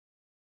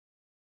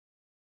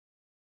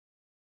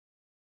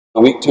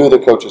Week 2 of the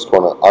Coaches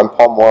Corner. I'm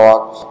Paul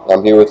Morlock, and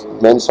I'm here with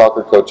men's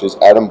soccer coaches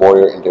Adam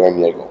Boyer and Darren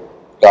Yeagle.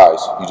 Guys,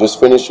 you just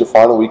finished your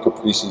final week of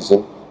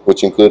preseason,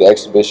 which include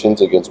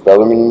exhibitions against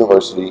Bellarmine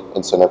University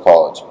and Centre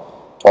College.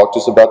 Talk to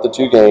us about the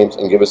two games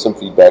and give us some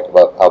feedback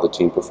about how the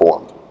team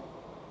performed.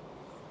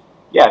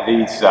 Yeah,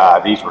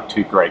 these were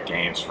two great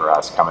games for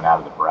us coming out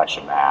of the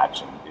Brescia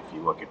match. And if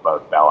you look at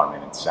both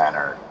Bellarmine and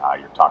Centre,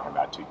 you're talking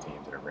about two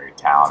teams that are very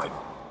talented.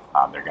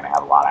 They're going to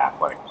have a lot of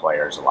athletic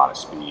players, a lot of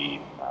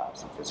speed,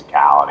 some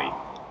physicality,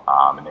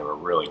 and they were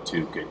really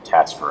two good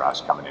tests for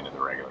us coming into the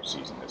regular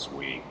season this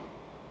week.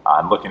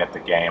 Looking at the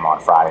game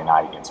on Friday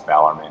night against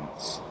Bellarmine,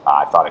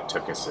 I thought it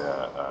took us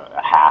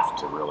a half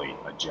to really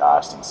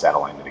adjust and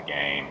settle into the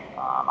game.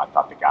 I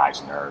thought the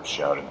guys' nerves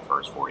showed in the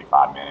first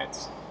 45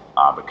 minutes.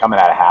 But coming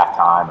out of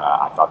halftime,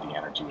 I thought the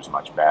energy was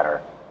much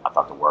better. I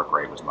thought the work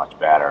rate was much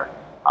better.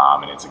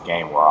 And it's a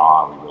game we're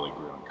on. We really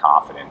grew in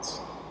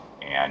confidence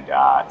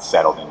and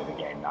settled into the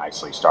game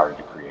nicely, started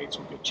to create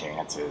some good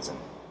chances. And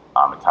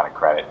a ton of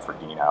credit for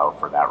Dino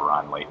for that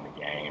run late in the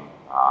game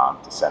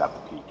to set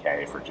up the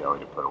PK for Joey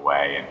to put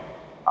away.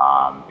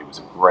 And it was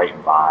a great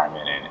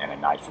environment and a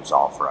nice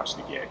result for us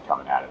to get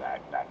coming out of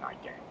that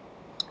night game.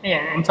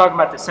 Yeah, and talking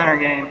about the Centre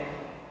game,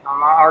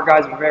 our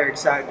guys were very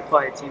excited to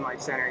play a team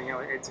like Centre. You know,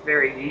 it's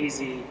very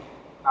easy,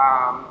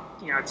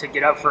 to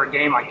get up for a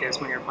game like this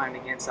when you're playing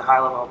against a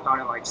high-level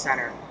opponent like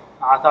Centre.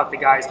 I thought the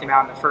guys came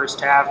out in the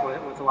first half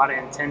with a lot of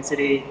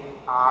intensity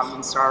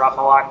and started off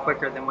a lot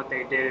quicker than what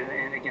they did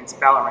against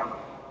Bellarmine.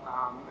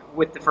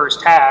 With the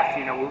first half,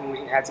 we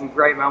had some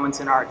great moments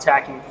in our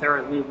attacking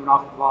third. The movement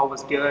off the ball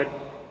was good,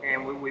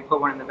 and we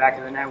put one in the back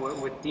of the net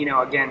with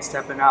Dino again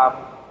stepping up,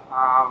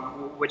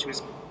 which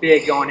was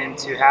big going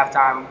into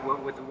halftime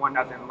with a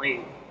 1-0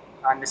 lead.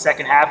 In the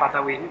second half, I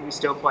thought we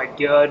still played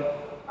good.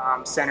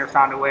 Centre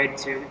found a way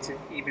to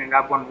even it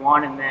up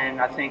 1-1, and then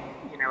I think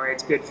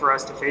it's good for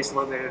us to face a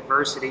little bit of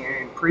adversity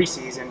in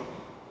preseason,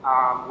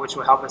 which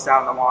will help us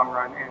out in the long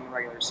run in the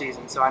regular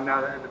season. So I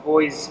know that the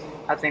boys,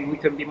 I think we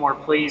couldn't be more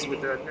pleased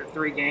with the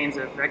 3 games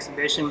of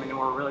exhibition, and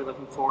we're really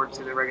looking forward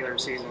to the regular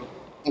season.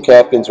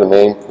 Captains were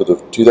named for the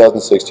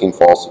 2016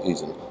 fall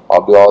season: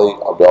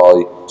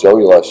 Abdali,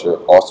 Joey Lesher,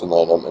 Austin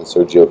Lanham, and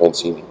Sergio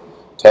Vancini.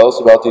 Tell us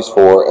about these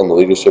 4 and the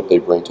leadership they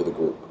bring to the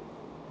group.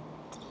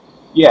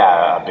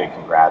 Yeah, a big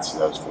congrats to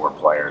those 4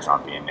 players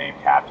on being named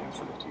captains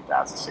for the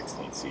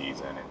 2016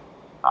 season.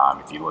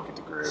 And if you look at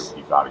the group,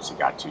 you've obviously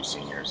got 2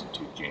 seniors and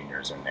 2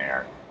 juniors in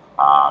there.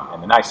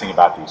 And the nice thing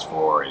about these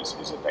 4 is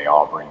that they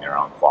all bring their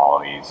own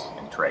qualities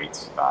and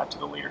traits to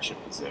the leadership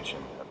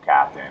position of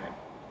captain. And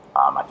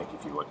I think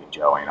if you look at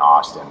Joey and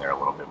Austin, they're a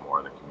little bit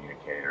more the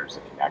communicators,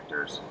 the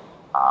connectors.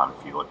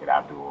 If you look at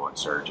Abdul and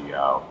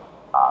Sergio,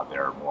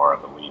 they're more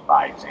of a lead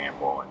by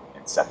example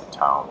and set the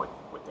tone with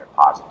their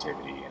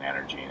positivity and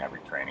energy in every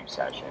training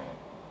session.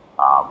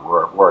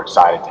 We're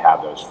excited to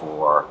have those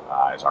 4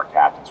 as our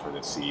captains for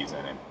this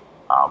season, and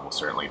we'll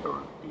certainly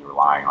be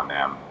relying on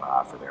them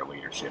for their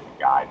leadership and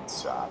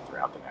guidance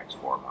throughout the next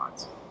 4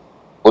 months.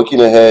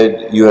 Looking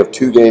ahead, you have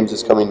 2 games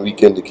this coming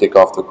weekend to kick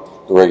off the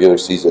regular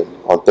season.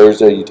 On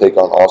Thursday, you take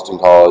on Austin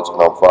College,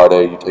 and on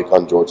Friday, you take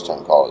on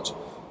Georgetown College.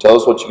 Tell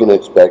us what you can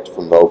expect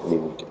from the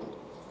opening weekend.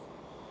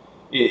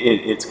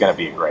 It's going to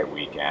be a great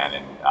weekend,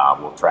 and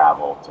we'll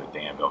travel to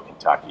Danville,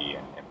 Kentucky,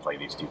 and play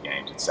these 2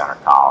 games at Centre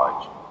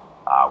College,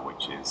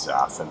 which is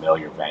a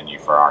familiar venue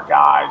for our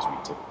guys. We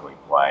typically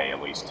play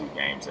at least 2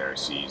 games there a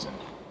season.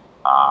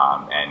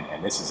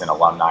 And this is an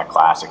alumni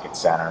classic at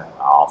Centre.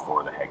 All 4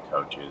 of the head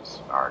coaches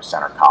are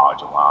Centre College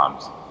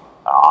alums.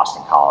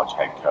 Austin College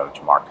head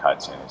coach Mark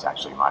Hudson is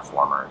actually my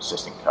former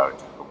assistant coach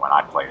when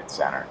I played at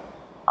Centre.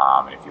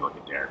 And if you look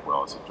at Derek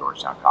Willis at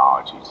Georgetown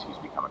College, he's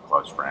become a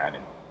close friend,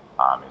 and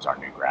is our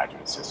new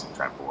graduate assistant,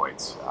 Trent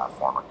Boyd's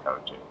former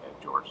coach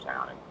at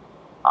Georgetown.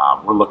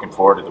 And we're looking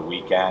forward to the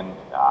weekend.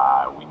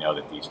 We know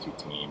that these 2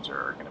 teams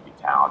are going to be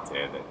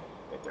talented,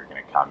 that they're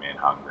going to come in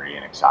hungry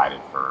and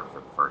excited for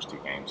the first 2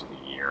 games of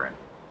the year. And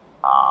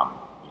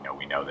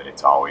we know that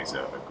it's always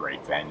a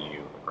great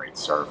venue, a great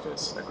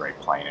surface, a great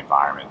playing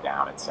environment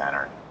down at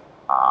Centre,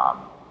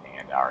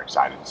 and are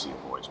excited to see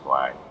the boys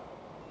play.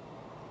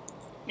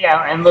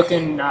 Yeah, and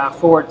looking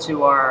forward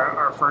to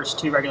our first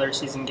 2 regular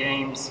season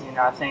games.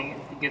 I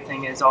think the good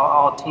thing is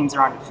all teams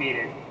are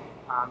undefeated.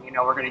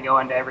 We're going to go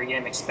into every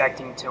game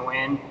expecting to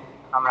win.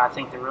 And I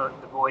think the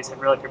boys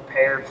have really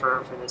prepared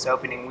for this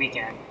opening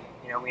weekend.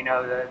 We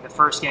know the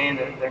first game,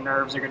 their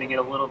nerves are going to get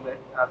a little bit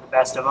of the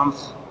best of them,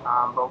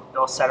 but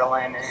they'll settle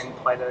in and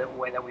play the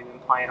way that we've been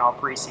playing all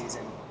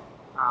preseason.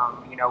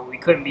 We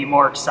couldn't be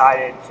more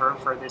excited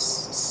for this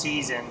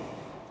season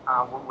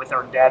with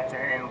our depth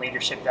and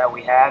leadership that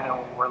we have,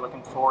 and we're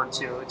looking forward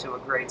to a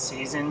great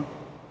season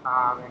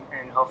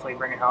and hopefully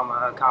bringing home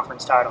a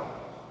conference title.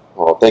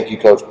 Well, thank you,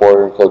 Coach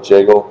Boyer and Coach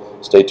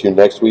Yeagle. Stay tuned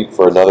next week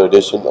for another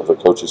edition of the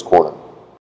Coach's Corner.